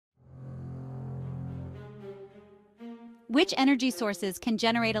Which energy sources can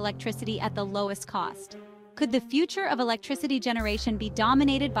generate electricity at the lowest cost? Could the future of electricity generation be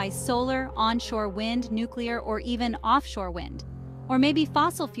dominated by solar, onshore wind, nuclear, or even offshore wind? Or maybe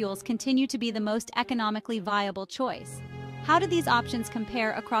fossil fuels continue to be the most economically viable choice? How do these options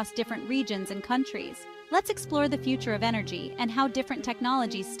compare across different regions and countries? Let's explore the future of energy and how different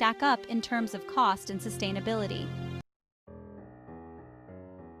technologies stack up in terms of cost and sustainability.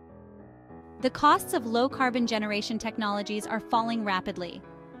 The costs of low-carbon generation technologies are falling rapidly.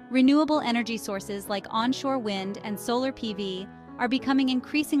 Renewable energy sources like onshore wind and solar PV are becoming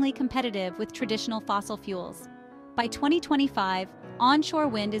increasingly competitive with traditional fossil fuels. By 2025, onshore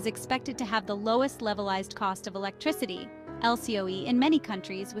wind is expected to have the lowest levelized cost of electricity, LCOE, in many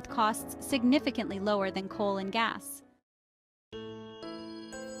countries, with costs significantly lower than coal and gas.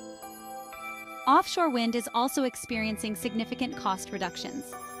 Offshore wind is also experiencing significant cost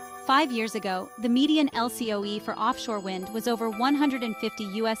reductions. 5 years ago, the median LCOE for offshore wind was over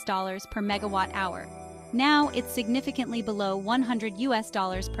 $150 per megawatt hour. Now it's significantly below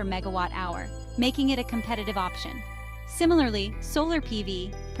 $100 per megawatt hour, making it a competitive option. Similarly, solar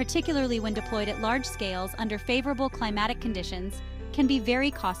PV, particularly when deployed at large scales under favorable climatic conditions, can be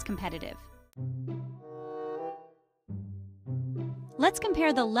very cost competitive. Let's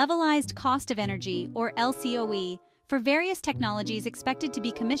compare the levelized cost of energy, or LCOE, for various technologies expected to be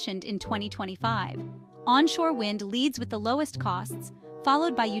commissioned in 2025. Onshore wind leads with the lowest costs,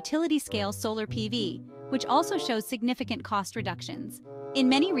 followed by utility-scale solar PV, which also shows significant cost reductions. In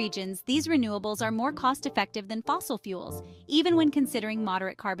many regions, these renewables are more cost-effective than fossil fuels, even when considering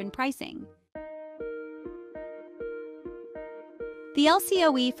moderate carbon pricing. The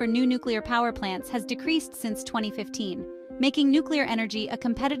LCOE for new nuclear power plants has decreased since 2015, making nuclear energy a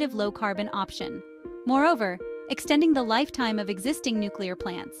competitive low-carbon option. Moreover, extending the lifetime of existing nuclear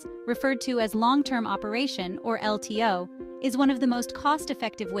plants, referred to as long-term operation, or LTO, is one of the most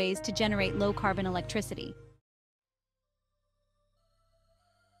cost-effective ways to generate low-carbon electricity.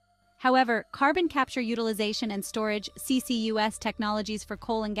 However, carbon capture utilization and storage (CCUS) technologies for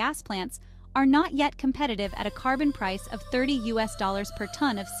coal and gas plants are not yet competitive at a carbon price of $30 per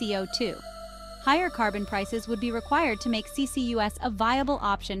ton of CO2. Higher carbon prices would be required to make CCUS a viable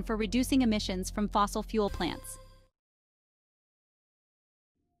option for reducing emissions from fossil fuel plants.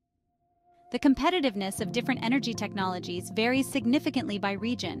 The competitiveness of different energy technologies varies significantly by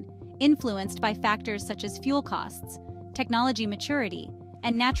region, influenced by factors such as fuel costs, technology maturity,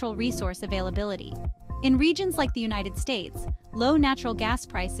 and natural resource availability. In regions like the United States, low natural gas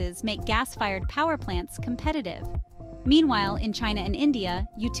prices make gas-fired power plants competitive. Meanwhile, in China and India,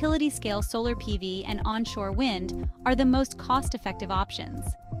 utility-scale solar PV and onshore wind are the most cost-effective options.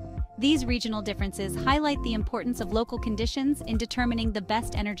 These regional differences highlight the importance of local conditions in determining the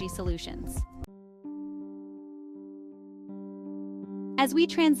best energy solutions. As we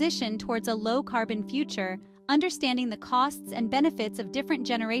transition towards a low-carbon future, understanding the costs and benefits of different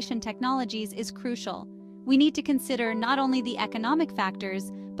generation technologies is crucial. We need to consider not only the economic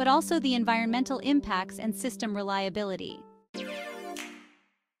factors, but also the environmental impacts and system reliability.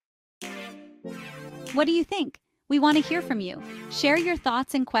 What do you think? We want to hear from you. Share your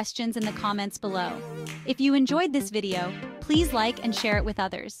thoughts and questions in the comments below. If you enjoyed this video, please like and share it with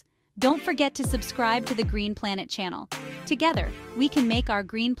others. Don't forget to subscribe to the Green Planet channel. Together, we can make our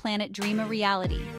green planet dream a reality.